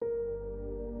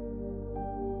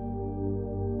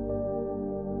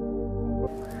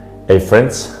Hey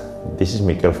friends, this is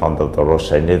Mikel from the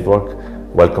Rosary Network.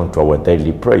 Welcome to our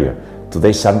daily prayer.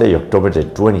 Today, Sunday, October the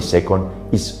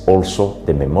 22nd, is also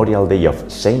the Memorial Day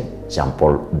of Saint Jean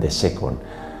Paul II,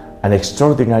 an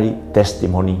extraordinary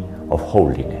testimony of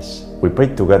holiness. We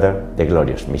pray together the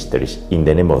glorious mysteries in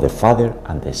the name of the Father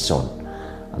and the Son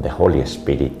and the Holy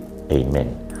Spirit.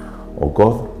 Amen. O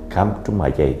God, come to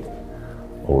my aid.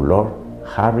 O Lord,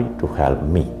 hurry to help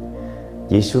me.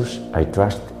 Jesus, I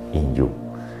trust in you.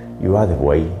 You are the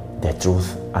way, the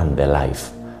truth, and the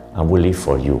life, and we live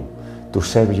for you, to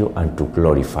serve you and to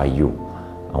glorify you,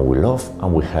 and we love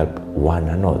and we help one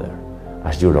another,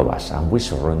 as you love us, and we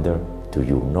surrender to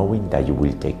you, knowing that you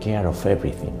will take care of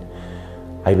everything.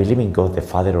 I believe in God, the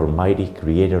Father Almighty,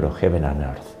 creator of heaven and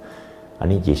earth,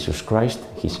 and in Jesus Christ,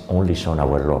 his only Son,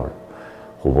 our Lord,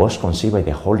 who was conceived by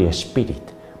the Holy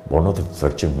Spirit, born of the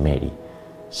Virgin Mary,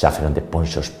 suffered under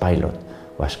Pontius Pilate,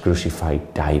 was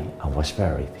crucified, died, and was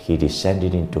buried. He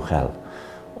descended into hell.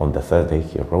 On the third day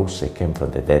he rose again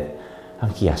from the dead,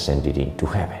 and he ascended into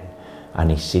heaven,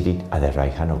 and is seated at the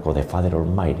right hand of God the Father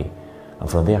Almighty, and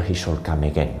from there he shall come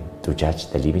again to judge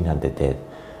the living and the dead.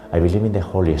 I believe in the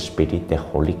Holy Spirit, the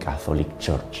Holy Catholic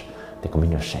Church, the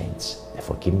communion of saints, the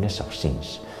forgiveness of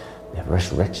sins, the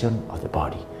resurrection of the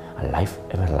body, and life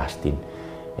everlasting.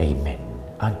 Amen.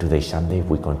 And today, Sunday,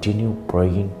 we continue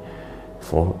praying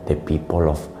for the people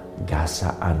of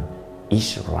Gaza and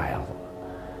Israel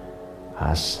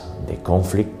as the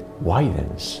conflict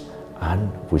widens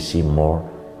and we see more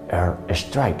air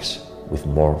strikes with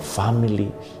more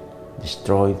families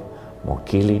destroyed, more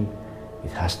killing.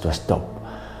 It has to stop.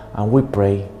 And we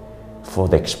pray for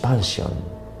the expansion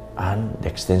and the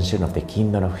extension of the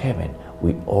kingdom of heaven.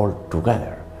 We all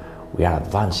together, we are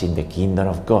advancing the kingdom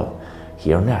of God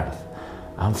here on earth,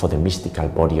 and for the mystical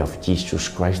body of Jesus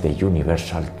Christ, the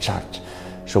universal church.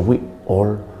 So we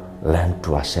all learn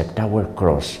to accept our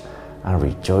cross and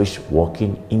rejoice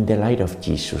walking in the light of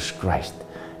Jesus Christ,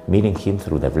 meeting him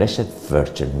through the Blessed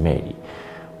Virgin Mary.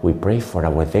 We pray for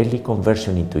our daily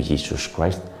conversion into Jesus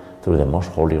Christ through the Most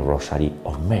Holy Rosary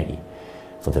of Mary,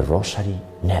 for the Rosary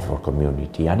Network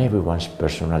community and everyone's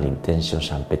personal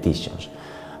intentions and petitions.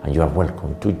 And you are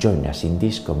welcome to join us in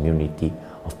this community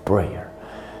of prayer,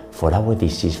 for our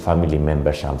deceased family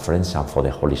members and friends, and for the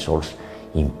holy souls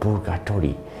in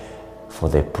purgatory, for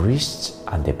the priests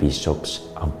and the bishops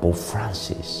and Pope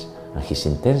Francis and his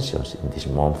intentions in this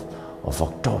month of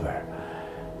October,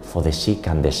 for the sick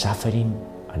and the suffering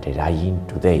and the dying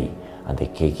today, and the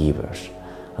caregivers,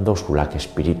 and those who lack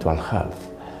spiritual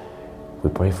health. We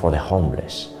pray for the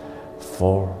homeless,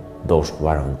 for those who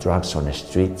are on drugs, on the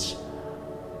streets,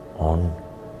 on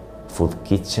food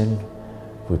kitchen.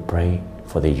 We pray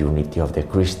for the unity of the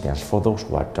Christians, for those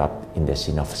who are trapped in the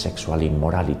sin of sexual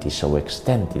immorality so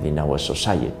extended in our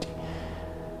society.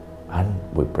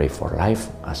 And we pray for life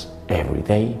as every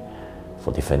day,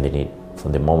 for defending it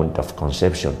from the moment of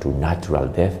conception to natural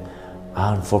death,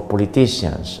 and for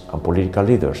politicians and political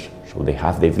leaders, so they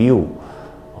have the view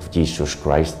of Jesus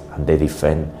Christ and they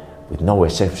defend with no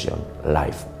exception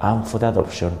life, and for the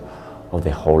adoption of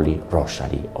the Holy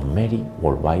Rosary of Mary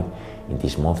worldwide in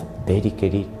this month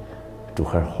dedicated to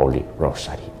her Holy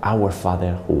Rosary. Our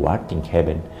Father, who art in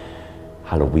heaven,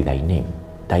 hallowed be thy name.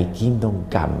 Thy kingdom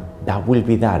come, thy will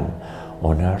be done,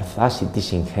 on earth as it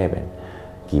is in heaven.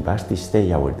 Give us this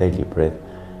day our daily bread,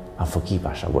 and forgive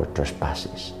us our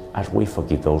trespasses, as we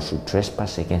forgive those who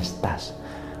trespass against us.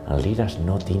 And lead us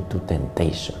not into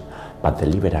temptation, but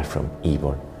deliver us from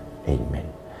evil.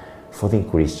 Amen. For the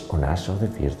increase on us of the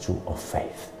virtue of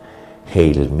faith.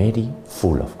 Hail Mary,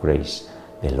 full of grace,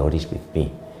 the Lord is with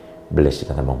thee. Blessed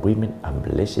art thou among women, and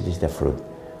blessed is the fruit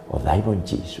of thy womb,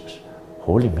 Jesus.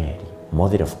 Holy Mary,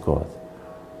 Mother of God,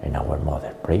 and our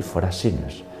Mother, pray for us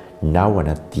sinners, now and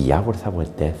at the hour of our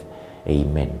death.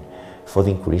 Amen. For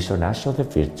the increase on us of the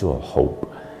virtue of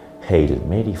hope. Hail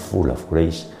Mary, full of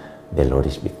grace, the Lord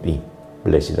is with thee.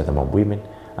 Blessed art thou among women,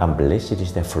 and blessed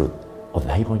is the fruit of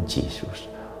thy womb, Jesus.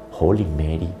 Holy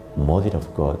Mary, Mother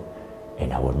of God,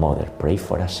 and our Mother, pray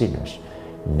for us sinners,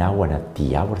 now and at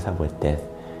the hour of our death.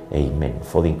 Amen.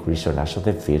 For the increase on us of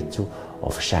the virtue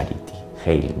of charity.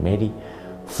 Hail Mary,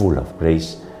 full of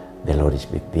grace, the Lord is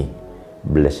with thee.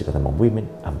 Blessed art thou among women,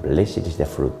 and blessed is the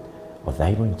fruit of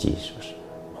thy womb, Jesus.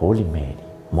 Holy Mary,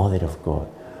 Mother of God,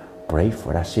 pray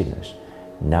for us sinners,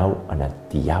 now and at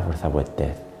the hour of our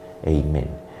death. Amen.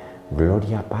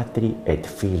 Gloria Patri et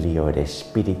Filio et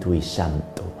Spiritui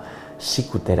Sancto,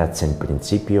 sic ut erat in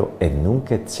principio et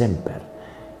nunc et semper,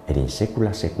 et in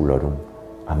saecula saeculorum.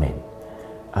 Amen.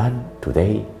 And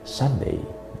today, Sunday,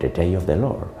 the day of the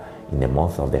Lord, in the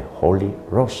month of the Holy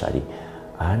Rosary,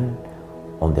 and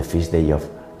on the feast day of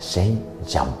Saint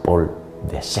Jean Paul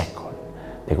II,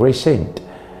 the great saint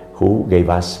who gave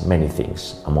us many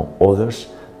things, among others,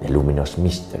 the luminous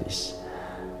mysteries.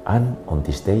 And on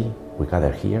this day, we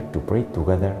gather here to pray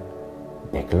together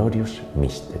the glorious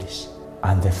mysteries.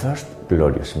 And the first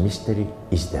glorious mystery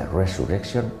is the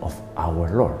resurrection of our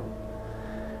Lord.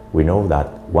 We know that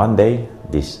one day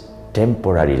this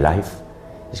temporary life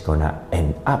is going to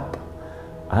end up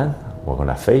and we're going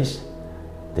to face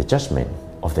the judgment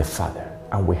of the Father,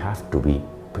 and we have to be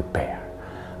prepared.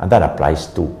 And that applies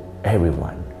to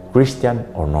everyone, Christian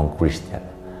or non-Christian,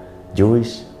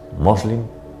 Jewish, Muslim,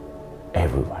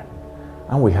 everyone.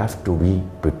 And we have to be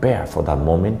prepared for that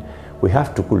moment. We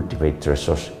have to cultivate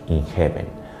treasures in heaven,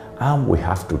 and we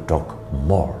have to talk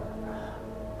more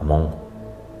among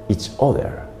each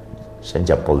other. St.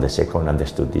 John Paul II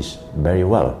understood this very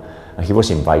well, and he was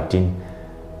inviting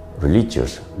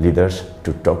religious leaders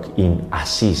to talk in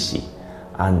Assisi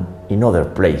and in other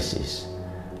places.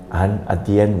 And at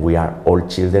the end, we are all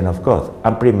children of God,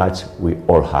 and pretty much we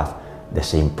all have the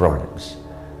same problems.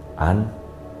 And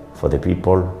for the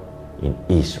people in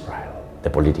Israel,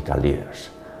 the political leaders,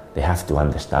 they have to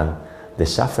understand the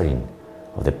suffering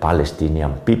of the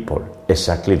Palestinian people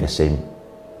exactly the same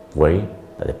way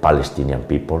that the Palestinian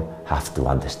people have to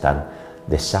understand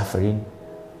the suffering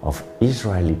of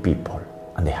Israeli people.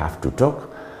 And they have to talk,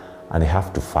 and they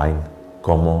have to find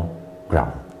common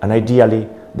ground. And ideally,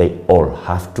 they all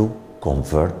have to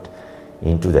convert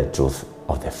into the truth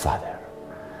of the Father.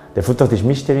 The fruit of this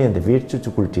mystery and the virtue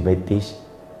to cultivate this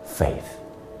faith.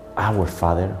 Our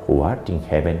Father, who art in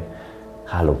heaven,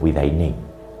 hallowed be thy name.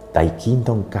 Thy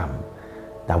kingdom come,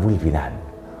 thy will be done,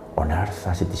 on earth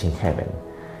as it is in heaven.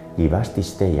 Give us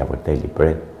this day our daily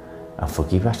bread, and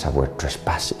forgive us our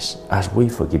trespasses, as we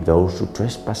forgive those who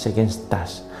trespass against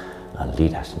us. And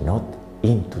lead us not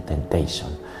into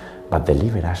temptation, but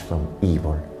deliver us from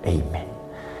evil. Amen.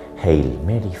 Hail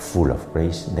Mary, full of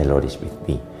grace, the Lord is with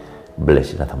thee.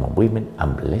 Blessed art thou among women,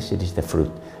 and blessed is the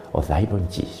fruit of thy womb,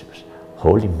 Jesus.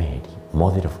 Holy Mary,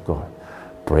 Mother of God,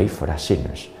 pray for us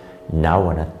sinners, now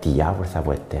and at the hour of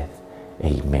our death.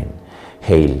 Amen.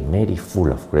 Hail Mary,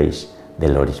 full of grace, the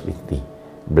Lord is with thee.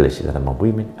 Blessed art thou among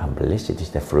women, and blessed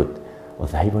is the fruit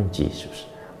of thy womb, Jesus.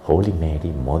 Holy Mary,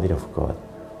 Mother of God,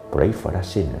 pray for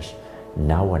us sinners,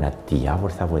 now and at the hour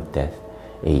of our death.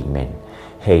 Amen.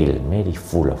 Hail Mary,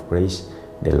 full of grace,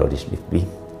 the Lord is with thee.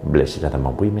 Blessed art thou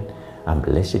among women, and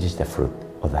blessed is the fruit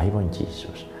of thy womb,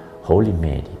 Jesus. Holy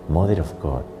Mary, Mother of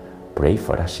God, pray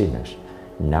for us sinners,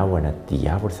 now and at the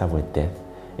hour of our death.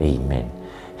 Amen.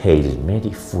 Hail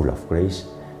Mary, full of grace,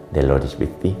 the Lord is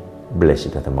with thee.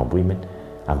 Blessed art thou among women,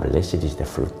 and blessed is the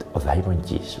fruit of thy womb,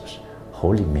 Jesus.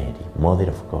 Holy Mary, Mother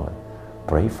of God,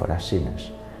 pray for us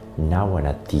sinners, now and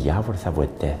at the hour of our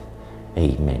death.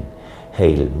 Amen.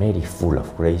 Hail Mary, full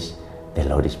of grace, the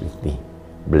Lord is with thee.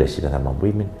 Blessed art thou among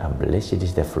women, and blessed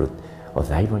is the fruit of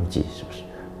thy womb, Jesus.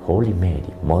 Holy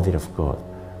Mary, Mother of God,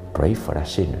 pray for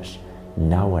us sinners,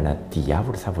 now and at the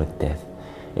hour of our death.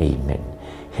 Amen.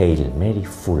 Hail Mary,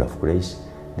 full of grace,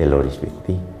 the Lord is with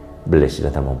thee. Blessed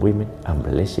art thou among women, and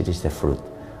blessed is the fruit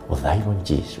of thy womb,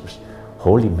 Jesus.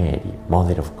 Holy Mary,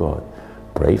 Mother of God,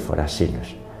 pray for us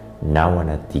sinners, now and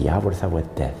at the hour of our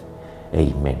death.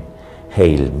 Amen.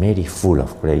 Hail Mary, full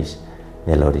of grace,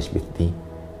 the Lord is with thee.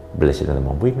 Blessed art thou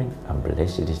among women, and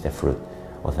blessed is the fruit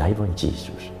of thy womb,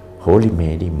 Jesus. Holy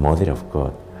Mary, Mother of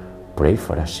God, pray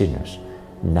for us sinners,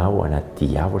 now and at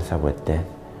the hour of our death.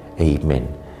 Amen.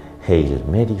 Hail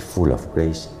Mary, full of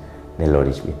grace, the Lord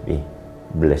is with thee.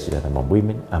 Blessed art thou among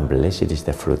women, and blessed is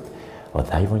the fruit of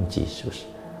thy womb, Jesus.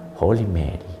 Holy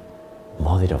Mary,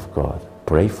 Mother of God,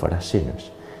 pray for us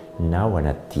sinners, now and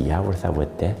at the hour of our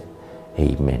death.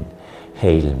 Amen.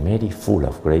 Hail Mary, full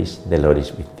of grace, the Lord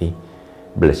is with thee.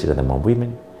 Blessed art thou among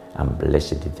women, and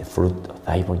blessed is the fruit of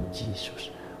thy womb, Jesus.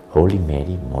 Holy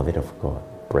Mary, Mother of God,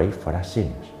 pray for us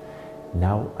sinners,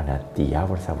 now and at the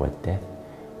hour of our death.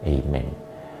 Amen.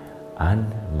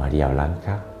 And Maria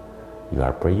Blanca, you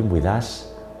are praying with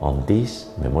us on this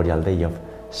Memorial Day of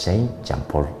Saint Jean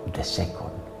Paul II.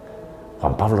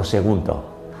 Juan Pablo II,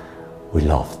 we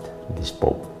loved this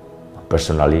Pope.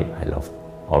 Personally, I love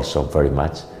also very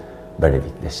much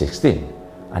Benedict XVI,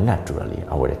 and naturally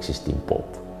our existing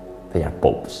Pope. They are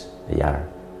popes, they are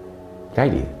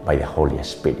guided by the Holy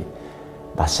Spirit.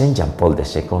 But Saint Jean Paul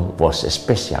II was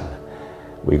special.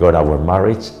 We got our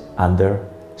marriage under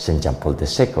Saint Jean Paul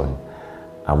II,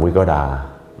 and we got a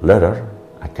letter,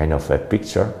 a kind of a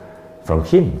picture from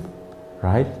him,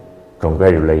 right?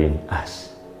 Congratulating us.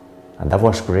 And that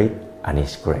was great, and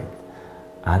it's great.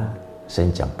 And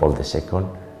Saint Jean Paul II,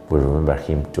 we remember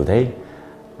him today,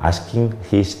 asking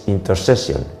His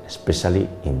intercession, especially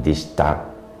in these dark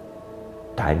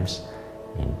times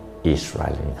in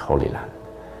Israel, in Holy Land.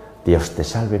 Dios te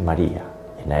salve María,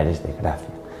 llena eres de gracia,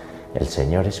 el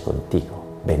Señor es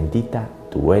contigo, bendita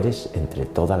tú eres entre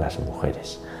todas las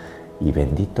mujeres, y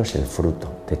bendito es el fruto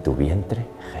de tu vientre,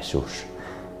 Jesús.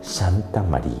 Santa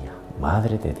María,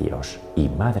 Madre de Dios y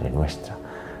Madre nuestra,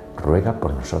 ruega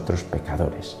por nosotros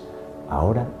pecadores,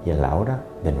 ahora y en la hora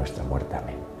de nuestra muerte.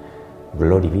 Amén.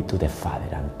 Glory be to the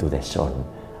Father, and to the Son,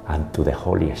 and to the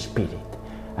Holy Spirit,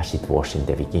 as it was in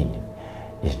the beginning,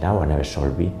 is now and ever shall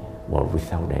be, world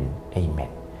without end. Amen.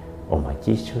 O my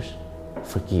Jesus,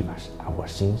 forgive us our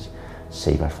sins,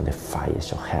 save us from the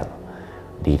fires of hell,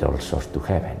 lead all souls to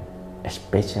heaven,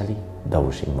 especially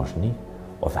those in most need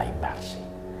of thy mercy.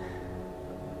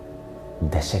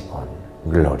 The second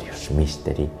glorious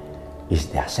mystery is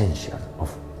the ascension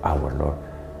of our Lord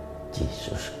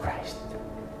Jesus Christ.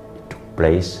 It took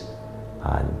place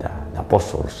and the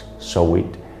apostles saw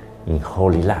it in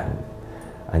Holy Land,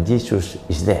 and Jesus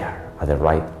is there at the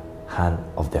right hand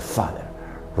of the Father,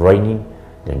 reigning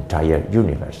the entire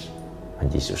universe.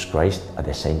 And Jesus Christ at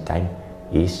the same time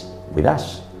is with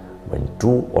us. When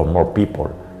two or more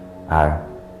people are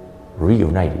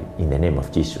reunited in the name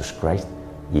of Jesus Christ,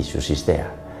 Jesus is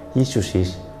there. Jesus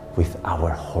is with our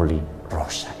Holy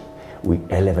Rosary. We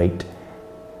elevate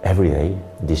every day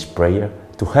this prayer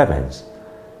to heavens,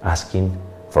 asking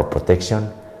for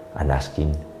protection and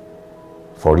asking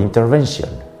for intervention,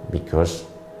 because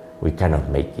we cannot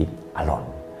make it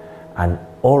alone. And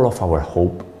all of our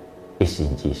hope is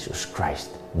in Jesus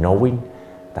Christ, knowing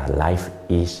that life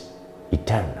is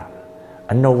eternal,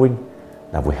 and knowing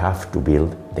that we have to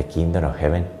build the kingdom of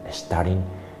heaven starting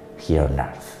here on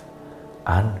earth.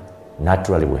 And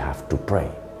naturally we have to pray,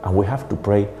 and we have to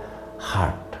pray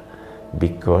hard,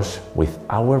 because with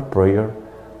our prayer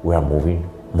we are moving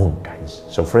mountains.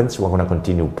 So friends, we're going to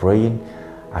continue praying,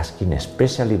 asking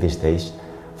especially these days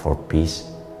for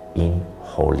peace in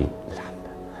Holy Land.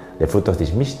 The fruit of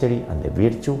this mystery and the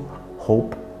virtue,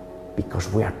 hope,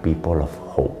 because we are people of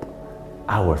hope.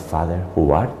 Our Father,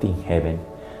 who art in heaven,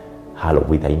 hallowed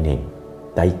be thy name.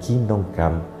 Thy kingdom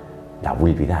come, thy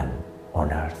will be done,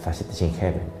 on earth as it is in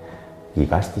heaven.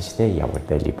 Give us this day our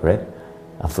daily bread,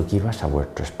 and forgive us our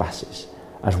trespasses,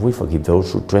 as we forgive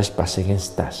those who trespass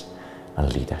against us.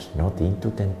 And lead us not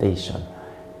into temptation,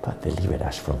 but deliver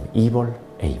us from evil.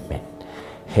 Amen.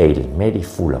 Hail Mary,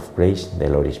 full of grace, the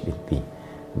Lord is with thee.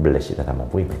 Blessed art thou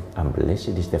among women, and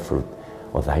blessed is the fruit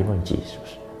of thy womb,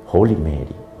 Jesus. Holy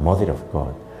Mary, Mother of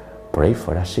God, pray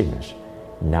for us sinners,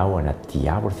 now and at the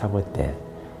hour of our death.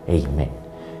 Amen.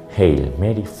 Hail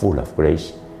Mary, full of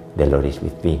grace, the Lord is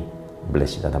with thee.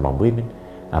 Blessed art thou among women,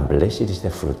 and blessed is the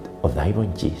fruit of thy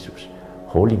womb, Jesus.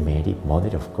 Holy Mary,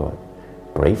 Mother of God,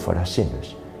 pray for us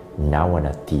sinners, now and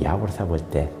at the hour of our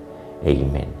death.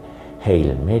 Amen.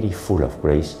 Hail Mary, full of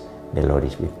grace, the Lord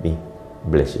is with thee.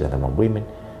 Blessed art thou among women,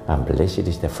 and blessed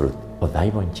is the fruit of thy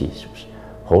womb, Jesus.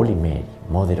 Holy Mary,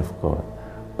 Mother of God,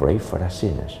 pray for us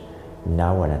sinners,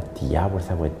 now and at the hour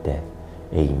of our death.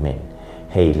 Amen.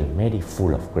 Hail Mary,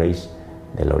 full of grace,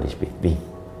 the Lord is with thee.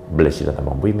 Blessed art thou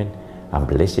among women, and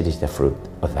blessed is the fruit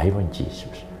of thy womb,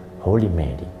 Jesus. Holy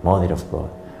Mary, Mother of God,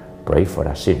 pray for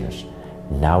us sinners,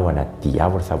 now and at the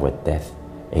hour of our death.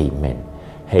 Amen.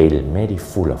 Hail Mary,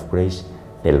 full of grace,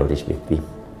 the Lord is with thee.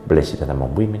 Blessed art thou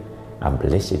among women, and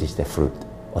blessed is the fruit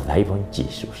of thy womb,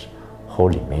 Jesus.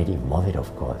 Holy Mary, Mother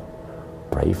of God,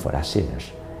 pray for us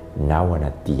sinners, now and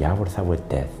at the hour of our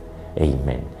death.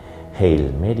 Amen.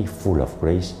 Hail Mary, full of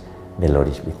grace, the Lord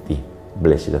is with thee.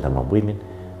 Blessed art thou among women,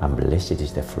 and blessed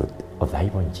is the fruit of thy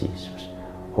womb, Jesus.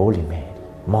 Holy Mary,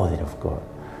 Mother of God,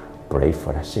 pray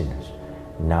for us sinners,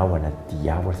 now and at the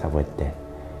hour of our death.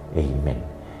 Amen.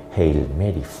 Hail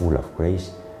Mary, full of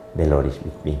grace, the Lord is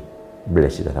with thee.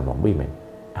 Blessed art thou among women,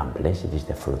 and blessed is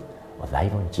the fruit of thy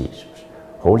womb, Jesus.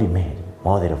 Holy Mary,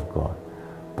 Mother of God,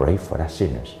 pray for us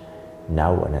sinners,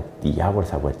 now and at the hour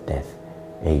of our death.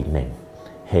 Amen.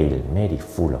 Hail Mary,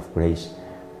 full of grace,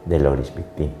 the Lord is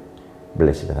with thee.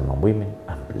 Blessed art thou among women,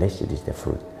 and blessed is the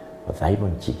fruit of thy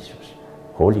womb, Jesus.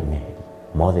 Holy Mary,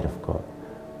 Mother of God,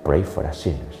 pray for us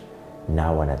sinners,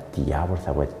 now and at the hour of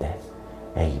our death.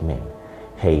 Amen.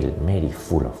 Hail Mary,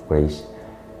 full of grace,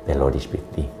 the Lord is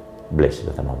with thee. Blessed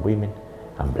art thou among women,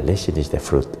 and blessed is the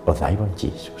fruit of thy womb,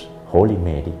 Jesus. Holy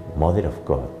Mary, Mother of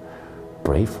God,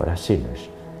 pray for us sinners,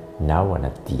 now and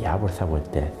at the hour of our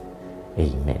death.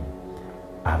 Amen.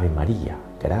 Ave Maria,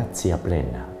 gratia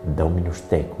plena, Dominus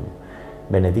tecum,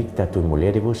 benedicta tui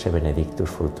mulieribus et benedictus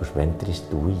fructus ventris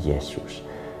tui, Iesus.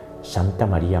 Santa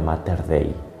Maria Mater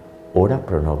Dei, ora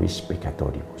pro nobis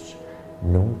peccatoribus,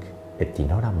 nunc et in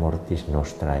hora mortis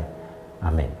nostrae.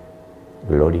 Amen.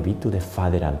 Glory be to the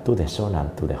Father, and to the Son,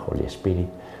 and to the Holy Spirit,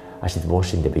 as it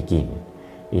was in the beginning,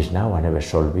 is now, and ever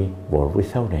shall be, world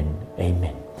without end.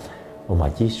 Amen. O my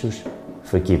Jesus,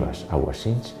 forgive us our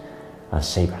sins, and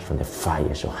save us from the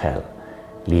fires of hell.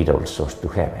 Lead all souls to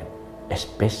heaven,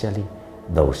 especially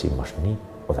those in most need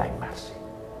of thy mercy.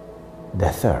 The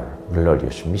third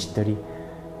glorious mystery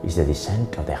is the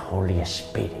descent of the Holy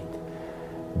Spirit.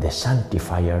 The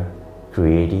Sanctifier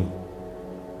created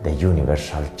the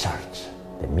universal church,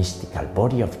 the mystical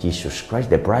body of Jesus Christ,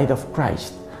 the bride of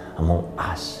Christ among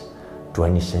us.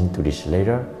 20 centuries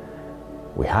later,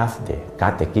 we have the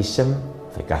Catechism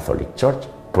of the Catholic Church,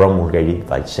 promulgated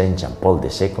by Saint John Paul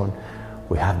II.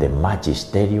 We have the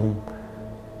Magisterium,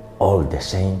 all the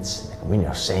saints, the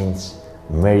communion of saints,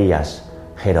 Mary as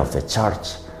head of the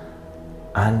church,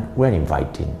 and we're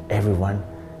inviting everyone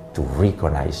to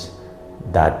recognize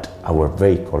that our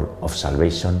vehicle of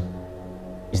salvation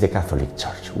is the Catholic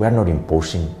Church. We are not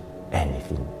imposing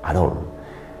anything at all.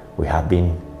 We have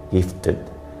been gifted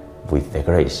with the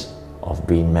grace of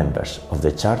being members of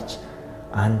the Church,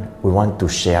 and we want to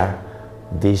share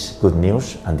this good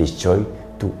news and this joy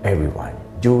to everyone,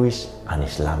 Jewish and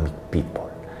Islamic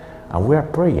people. And we are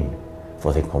praying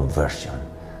for the conversion,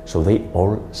 so they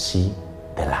all see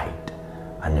the light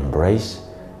and embrace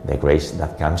the grace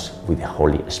that comes with the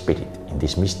Holy Spirit. In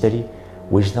this mystery,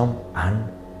 wisdom and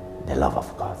the love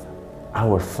of God.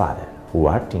 Our Father, who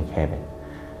art in heaven,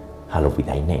 hallowed be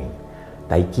thy name.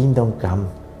 Thy kingdom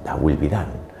come, thy will be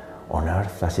done, on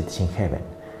earth as it is in heaven.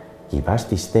 Give us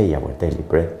this day our daily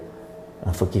bread,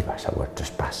 and forgive us our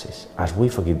trespasses, as we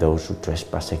forgive those who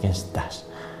trespass against us.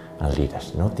 And lead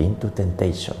us not into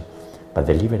temptation, but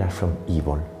deliver us from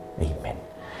evil. Amen.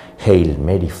 Hail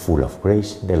Mary, full of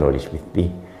grace, the Lord is with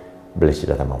thee. Blessed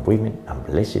art thou among women, and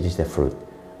blessed is the fruit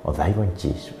of thy womb,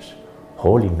 Jesus.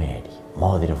 Holy Mary,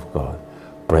 Mother of God,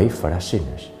 pray for us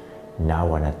sinners,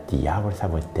 now and at the hour of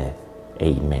our death.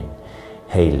 Amen.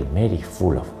 Hail Mary,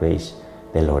 full of grace,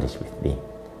 the Lord is with thee.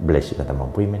 Blessed art thou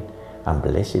among women, and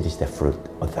blessed is the fruit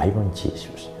of thy womb,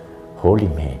 Jesus. Holy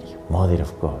Mary, Mother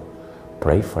of God,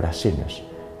 pray for us sinners,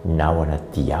 now and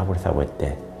at the hour of our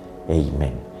death.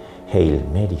 Amen. Hail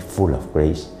Mary, full of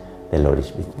grace, the Lord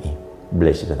is with thee.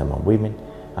 Blessed art thou among women,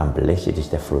 and blessed is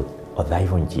the fruit of thy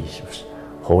womb, Jesus.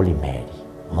 Holy Mary,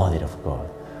 Mother of God,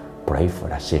 pray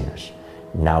for us sinners,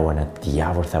 now and at the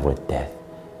hour of our death.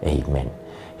 Amen.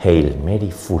 Hail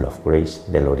Mary, full of grace,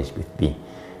 the Lord is with thee.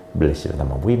 Blessed art thou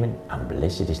among women, and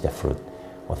blessed is the fruit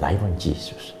of thy womb,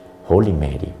 Jesus. Holy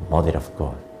Mary, Mother of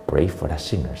God, pray for us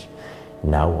sinners,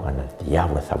 now and at the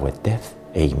hour of our death.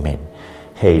 Amen.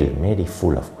 Hail Mary,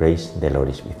 full of grace, the Lord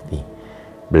is with thee.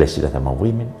 Blessed art thou among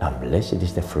women, and blessed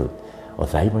is the fruit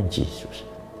of thy womb, Jesus.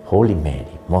 Holy Mary,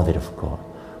 Mother of God,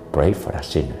 pray for us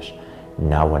sinners,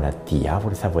 now and at the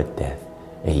hour of our death.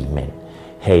 Amen.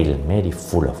 Hail Mary,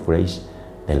 full of grace,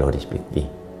 the Lord is with thee.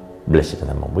 Blessed art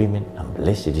thou among women, and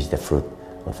blessed is the fruit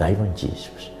of thy womb,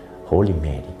 Jesus. Holy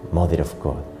Mary, Mother of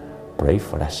God, pray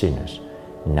for us sinners,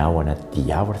 now and at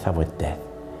the hour of our death.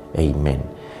 Amen.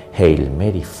 Hail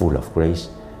Mary, full of grace,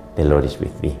 the Lord is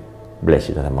with thee.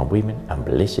 Blessed art thou among women, and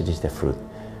blessed is the fruit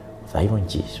of thy womb,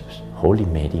 Jesus. Holy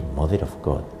Mary, Mother of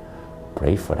God,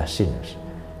 pray for us sinners,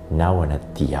 now and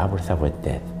at the hour of our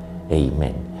death.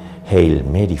 Amen. Hail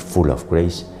Mary, full of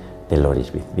grace, the Lord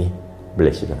is with thee.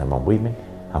 Blessed art thou among women,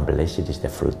 and blessed is the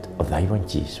fruit of thy womb,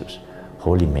 Jesus.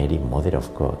 Holy Mary, Mother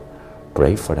of God,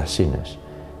 pray for us sinners,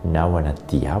 now and at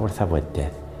the hour of our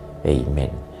death.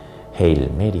 Amen. Hail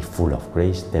Mary, full of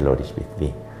grace, the Lord is with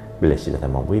thee. Blessed art thou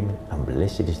among women, and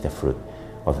blessed is the fruit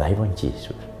of thy womb,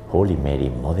 Jesus. Holy Mary,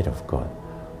 Mother of God,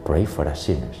 pray for us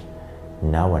sinners,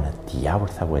 now and at the hour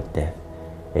of our death.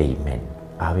 Amen.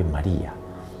 Ave Maria,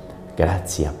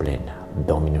 gratia plena,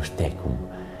 Dominus tecum,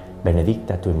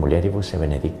 benedicta tui mulieribus, et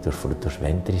benedictus fructus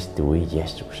ventris tui,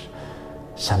 Iesus.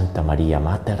 Santa Maria,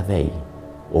 Mater Dei,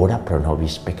 ora pro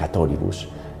nobis peccatoribus,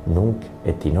 nunc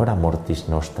et in hora mortis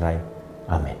nostrae.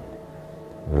 Amen.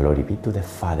 Glory be to the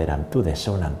Father, and to the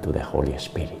Son, and to the Holy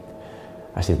Spirit,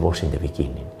 as it was in the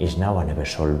beginning, is now, and ever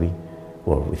shall be,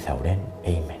 world without end.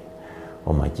 Amen.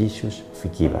 O my Jesus,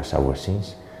 forgive us our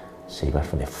sins, save us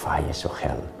from the fires of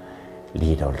hell,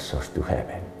 lead all souls to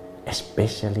heaven,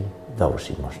 especially those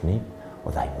in most need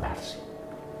of thy mercy.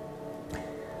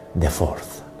 The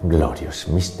fourth glorious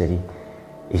mystery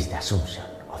is the Assumption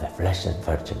of the Blessed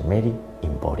Virgin Mary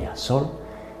in body and soul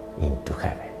into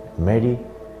heaven. Mary,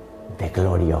 the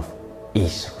glory of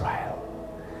Israel,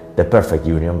 the perfect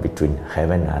union between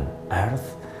heaven and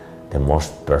earth, the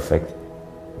most perfect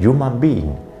human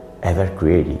being ever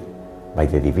created by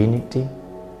the divinity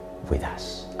with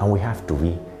us. And we have to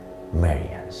be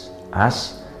Marians,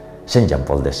 as St. John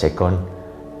Paul II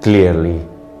clearly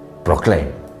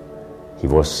proclaimed. He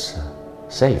was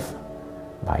saved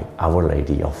by Our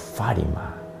Lady of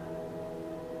Fatima.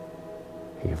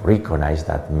 He recognized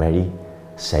that Mary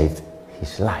saved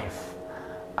his life.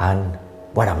 And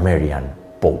what a Marian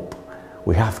Pope.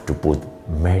 We have to put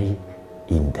Mary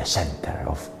in the center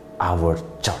of our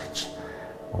church.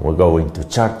 When we go into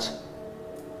church,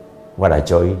 what a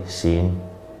joy seeing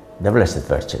the Blessed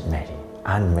Virgin Mary.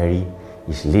 And Mary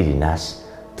is leading us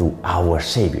to our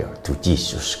Savior, to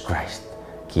Jesus Christ,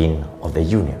 King of the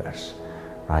universe,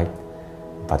 right?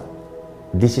 But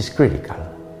this is critical.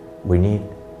 We need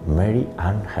Mary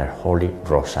and her Holy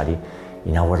Rosary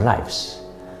in our lives.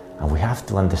 And we have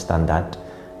to understand that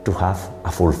to have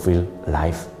a fulfilled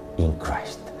life in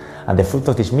Christ. And the fruit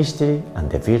of this mystery and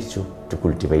the virtue to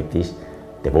cultivate this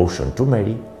devotion to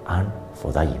Mary, and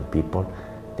for dying people,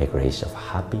 the grace of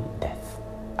happy death.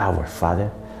 Our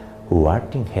Father, who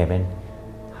art in heaven,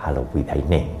 hallowed be thy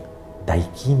name. Thy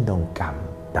kingdom come,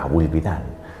 thy will be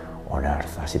done, on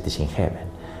earth as it is in heaven.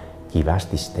 Give us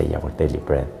this day our daily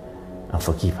bread, and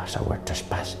forgive us our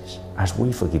trespasses, as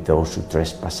we forgive those who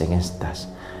trespass against us.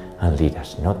 And lead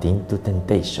us not into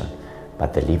temptation,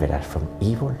 but deliver us from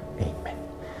evil. Amen.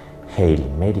 Hail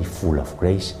Mary, full of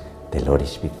grace, the Lord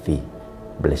is with thee.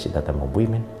 Blessed art thou among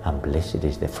women, and blessed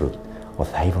is the fruit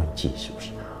of thy womb,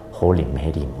 Jesus. Holy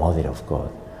Mary, Mother of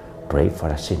God, pray for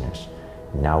us sinners,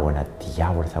 now and at the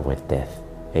hour of our death.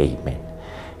 Amen.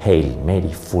 Hail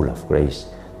Mary, full of grace,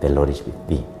 the Lord is with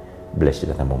thee. Blessed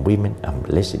art thou among women, and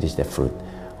blessed is the fruit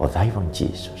of thy womb,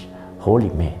 Jesus. Holy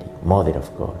Mary, Mother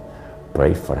of God,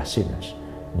 pray for us sinners,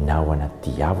 now and at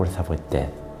the hour of our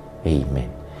death.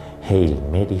 Amen. Hail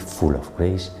Mary, full of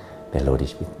grace, the Lord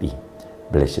is with thee.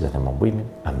 Blessed art thou among women,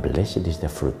 and blessed is the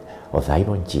fruit of thy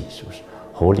womb, Jesus.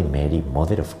 Holy Mary,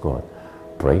 Mother of God,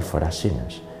 pray for us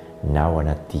sinners, now and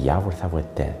at the hour of our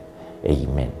death.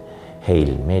 Amen.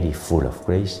 Hail Mary, full of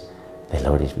grace, the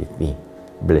Lord is with thee.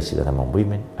 Blessed art thou among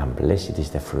women, and blessed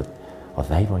is the fruit of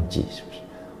thy womb, Jesus.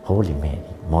 Holy Mary,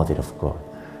 Mother of God,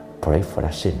 pray for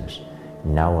us sinners,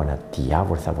 now and at the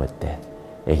hour of our death.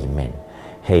 Amen.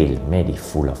 Hail Mary,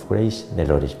 full of grace, the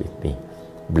Lord is with thee.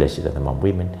 Blessed art thou among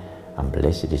women, and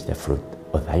blessed is the fruit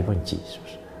of thy womb, Jesus.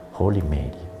 Holy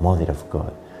Mary, Mother of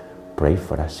God, pray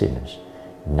for us sinners,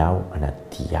 now and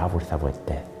at the hour of our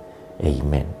death.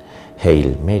 Amen.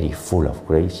 Hail Mary, full of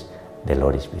grace, the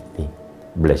Lord is with thee.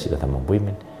 Blessed art thou among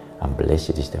women, and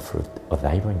blessed is the fruit of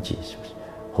thy womb, Jesus.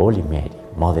 Holy Mary,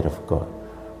 Mother of God,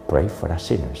 pray for us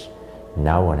sinners,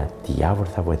 now and at the hour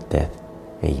of our death.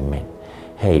 Amen.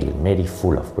 Hail Mary,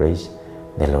 full of grace,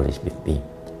 the Lord is with thee.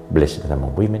 Blessed art thou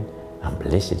among women, and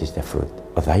blessed is the fruit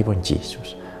of thy womb,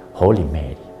 Jesus. Holy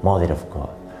Mary, Mother of God,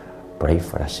 pray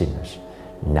for us sinners,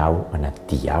 now and at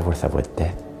the hour of our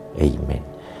death. Amen.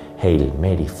 Hail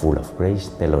Mary, full of grace,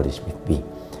 the Lord is with thee.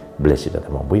 Blessed art thou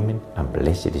among women, and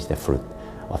blessed is the fruit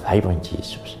of thy womb,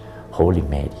 Jesus. Holy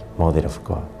Mary, Mother of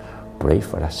God, pray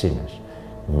for us sinners,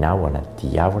 now and at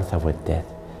the hour of our death.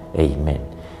 Amen.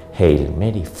 Hail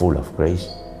Mary, full of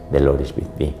grace, the Lord is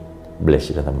with thee.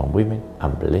 Blessed art thou among women,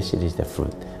 and blessed is the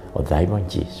fruit of thy womb,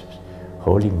 Jesus.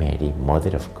 Holy Mary,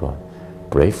 Mother of God,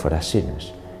 pray for us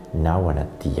sinners, now and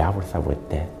at the hour of our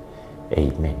death.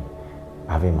 Amen.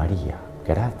 Ave Maria,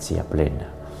 gratia plena,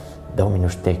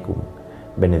 Dominus tecum,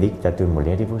 benedicta tu in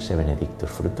mulieribus, et benedictus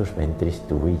fructus ventris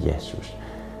tui, Iesus.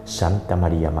 Santa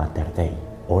Maria Mater Dei,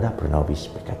 ora pro nobis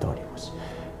peccatoribus,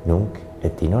 nunc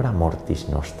et in hora mortis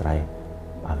nostrae.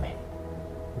 Amen.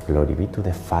 Glory be to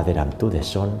the Father, and to the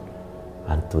Son,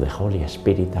 and to the Holy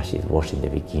Spirit, as it was in the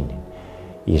beginning,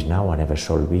 is now, and ever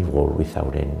shall be, world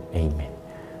without end. Amen.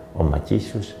 O my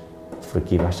Jesus,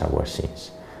 forgive us our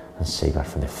sins, and save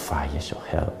us from the fires of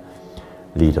hell.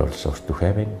 Lead all souls to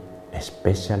heaven,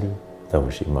 especially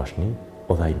those in most need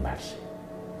of thy mercy.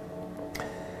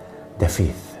 The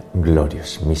fifth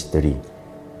glorious mystery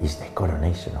is the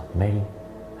coronation of Mary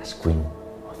as Queen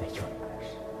of the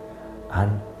universe.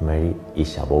 And Mary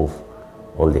is above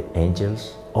all the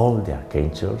angels, all the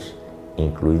archangels,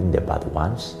 including the bad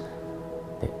ones,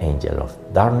 the angel of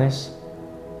darkness,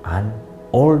 and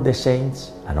all the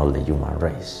saints and all the human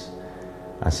race.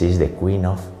 And she is the Queen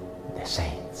of the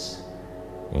saints,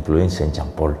 including St.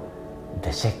 John Paul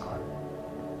II.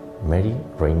 Mary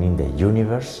reigning the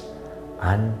universe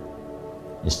and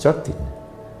instructing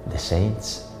the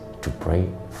saints to pray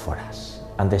for us.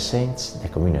 And the saints, the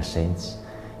communion of saints,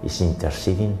 is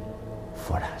interceding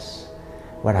for us.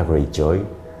 What a great joy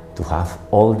to have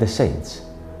all the saints.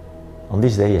 On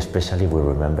this day especially we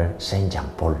remember St. John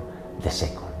Paul II,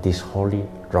 this Holy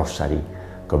Rosary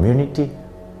community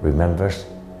remembers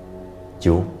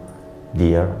you,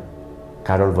 dear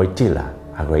Karol Wojtyla,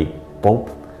 a great Pope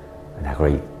and a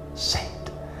great saint.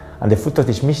 And the fruit of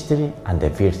this mystery and the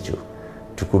virtue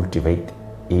to cultivate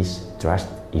is trust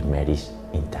in Mary's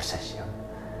intercession.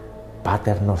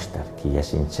 Pater noster, qui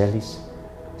es in celis,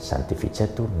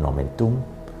 sanctificetur nomen tuum,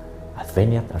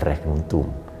 adveniat regnum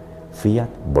tuum, fiat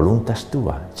voluntas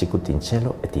tua, sicut in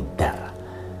cielo et in terra.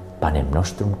 Panem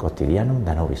nostrum quotidianum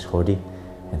da nobis hodie,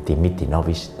 et dimitti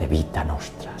nobis de vita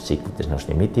nostra, sicut es nos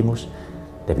dimittimus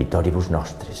de vitoribus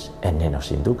nostris, et ne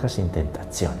nos inducas in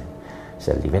tentationem,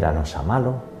 sed libera nos a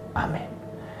malo. Amen.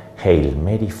 Hail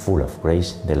Mary, full of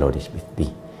grace, the Lord is with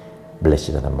thee.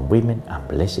 Blessed art thou among women, and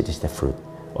blessed is the fruit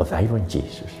of thy womb,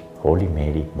 Jesus. Holy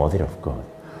Mary, Mother of God,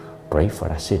 pray for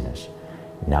us sinners,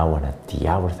 now and at the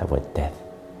hour of our death.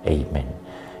 Amen.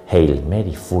 Hail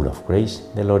Mary, full of grace,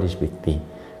 the Lord is with thee.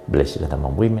 Blessed art thou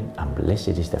among women, and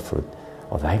blessed is the fruit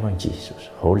of thy womb, Jesus.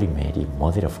 Holy Mary,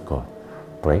 Mother of God,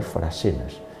 pray for us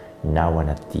sinners, now and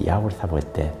at the hour of our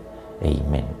death.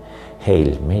 Amen.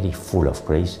 Hail Mary, full of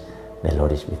grace, the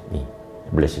Lord is with thee.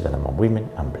 Blessed art thou among women,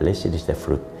 and blessed is the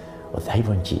fruit of thy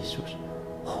womb, Jesus.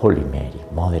 Holy Mary,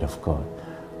 Mother of God,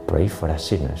 pray for us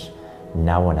sinners,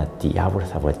 now and at the hour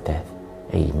of our death.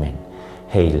 Amen.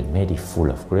 Hail Mary, full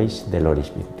of grace, the Lord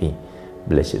is with thee.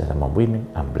 Blessed art thou among women,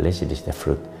 and blessed is the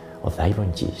fruit of thy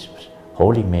womb, Jesus.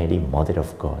 Holy Mary, Mother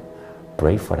of God,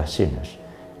 pray for us sinners,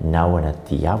 now and at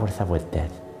the hour of our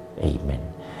death. Amen.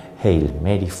 Hail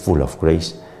Mary, full of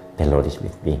grace, the Lord is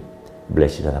with thee.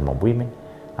 Blessed art thou among women,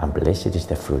 and blessed is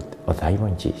the fruit of thy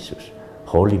womb, Jesus.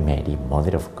 Holy Mary,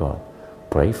 Mother of God,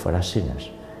 pray for us sinners,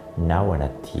 now and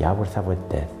at the hour of our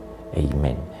death.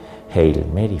 Amen. Hail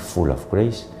Mary, full of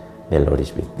grace, the Lord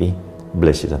is with thee.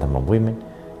 Blessed art thou among women,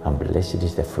 and blessed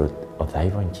is the fruit of thy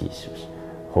womb, Jesus.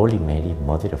 Holy Mary,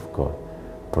 Mother of God,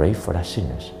 pray for us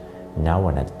sinners, now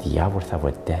and at the hour of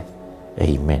our death.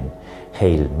 Amen.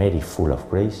 Hail Mary, full of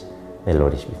grace, the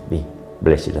Lord is with thee.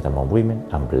 Blessed art thou among women,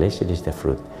 and blessed is the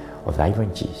fruit of thy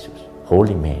womb, Jesus.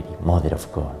 Holy Mary, Mother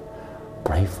of God,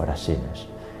 pray for us sinners,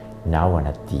 now and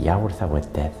at the hour of our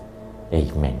death.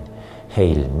 Amen.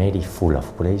 Hail Mary, full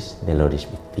of grace, the Lord is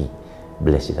with thee.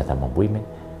 Blessed art thou among women,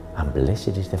 and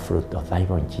blessed is the fruit of thy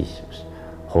womb, Jesus.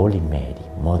 Holy Mary,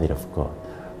 Mother of God,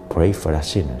 pray for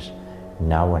us sinners,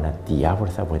 now and at the hour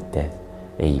of our death.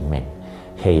 Amen.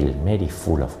 Hail Mary,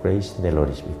 full of grace, the Lord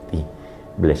is with thee.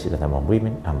 Blessed art thou among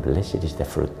women, and blessed is the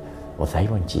fruit of thy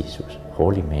womb, Jesus.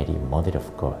 Holy Mary, Mother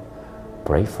of God,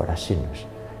 pray for us sinners,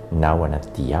 now and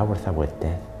at the hour of our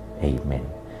death. Amen.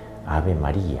 Ave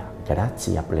Maria,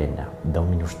 gratia plena,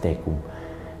 Dominus tecum,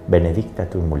 benedicta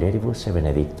tu in mulieribus, et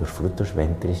benedictus fructus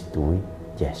ventris tui,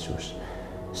 Jesus.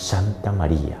 Santa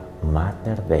Maria,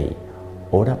 Mater Dei,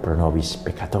 ora pro nobis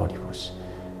peccatoribus,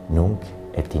 nunc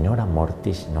et in hora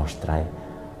mortis nostrae.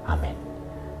 Amen.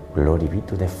 Glory be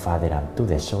to the Father, and to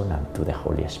the Son, and to the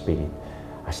Holy Spirit,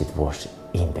 as it was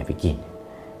in the beginning,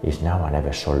 is now, and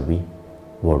ever shall be,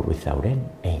 world without end.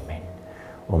 Amen.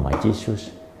 O my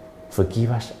Jesus,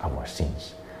 forgive us our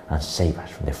sins, and save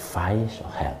us from the fires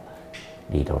of hell.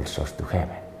 Lead all souls to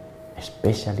heaven,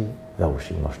 especially those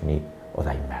in most need of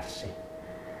thy mercy.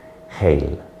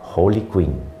 Hail, Holy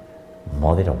Queen,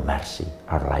 Mother of mercy,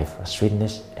 our life, our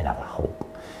sweetness, and our hope.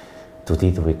 To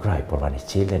thee do we cry, poor banished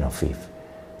children of Eve.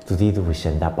 To thee do we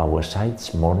send up our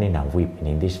sighs, mourning and weeping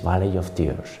in this valley of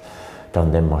tears.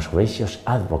 Turn them, most gracious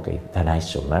Advocate, thine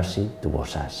eyes of mercy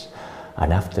towards us,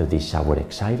 and after this our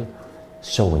exile,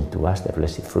 sow into us the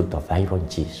blessed fruit of thy womb,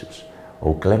 Jesus.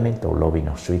 O clement, O loving,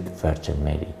 O sweet Virgin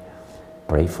Mary,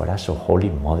 pray for us, O Holy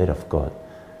Mother of God,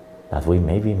 that we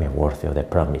may be made worthy of the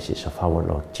promises of our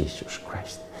Lord Jesus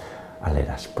Christ. And let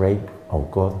us pray, O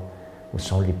God,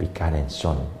 whose only begotten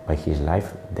Son, by his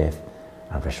life, death,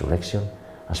 and resurrection,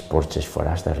 has purchased for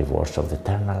us the rewards of the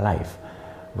eternal life.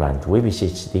 Grant, we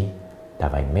beseech thee,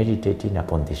 that by meditating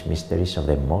upon these mysteries of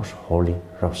the most holy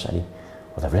Rosary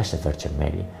of the Blessed Virgin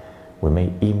Mary, we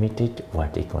may imitate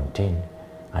what they contain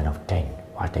and obtain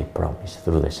what they promise,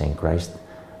 through the same Christ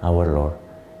our Lord.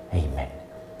 Amen.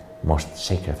 Most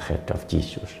Sacred Heart of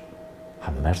Jesus,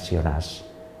 have mercy on us.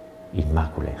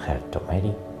 Immaculate Heart of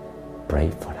Mary, pray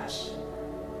for us.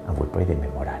 And we pray the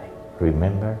Memorare.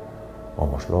 Remember, O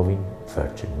most loving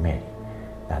Virgin Mary,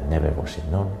 that never was it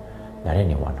known that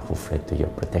anyone who fled to your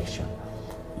protection,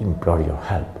 implored your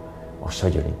help, or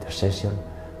sought your intercession,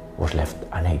 was left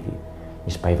unaided.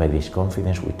 Inspired by this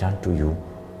confidence, we turn to you,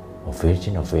 O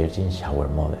Virgin of Virgins, our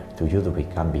Mother. To you do we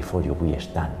come, before you we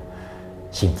stand,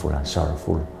 sinful and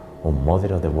sorrowful. O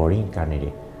Mother of the Word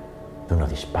incarnate, do not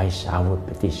despise our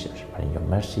petitions, but in your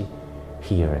mercy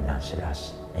hear and answer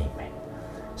us. Amen.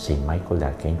 Saint Michael the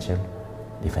Archangel,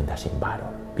 defend us in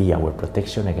battle, be our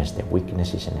protection against the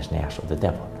weaknesses and snares of the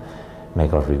devil. May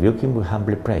God rebuke him, we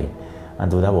humbly pray, and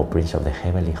do thou, O Prince of the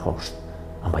heavenly host,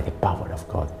 and by the power of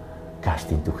God,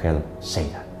 cast into hell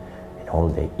Satan and all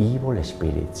the evil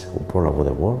spirits who prowl over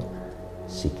the world,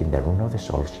 seeking the ruin of the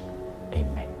souls.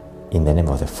 Amen. In the name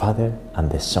of the Father, and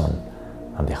the Son,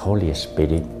 and the Holy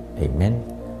Spirit. Amen.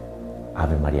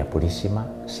 Ave María Purísima,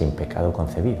 sin pecado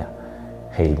concebida.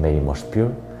 Hail Mary, most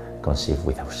pure, conceived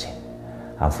without sin.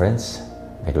 And friends,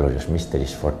 the glorious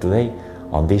mysteries for today,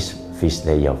 on this feast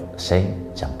day of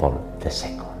Saint John Paul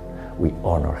II. We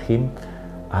honor him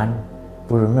and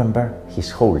we remember his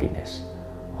holiness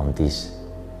on this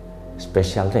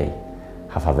special day.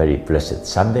 Have a very blessed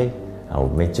Sunday, and we'll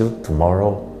meet you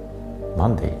tomorrow,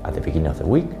 Monday, at the beginning of the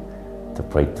week, to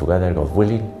pray together, God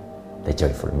willing, the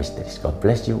joyful mysteries. God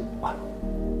bless you all.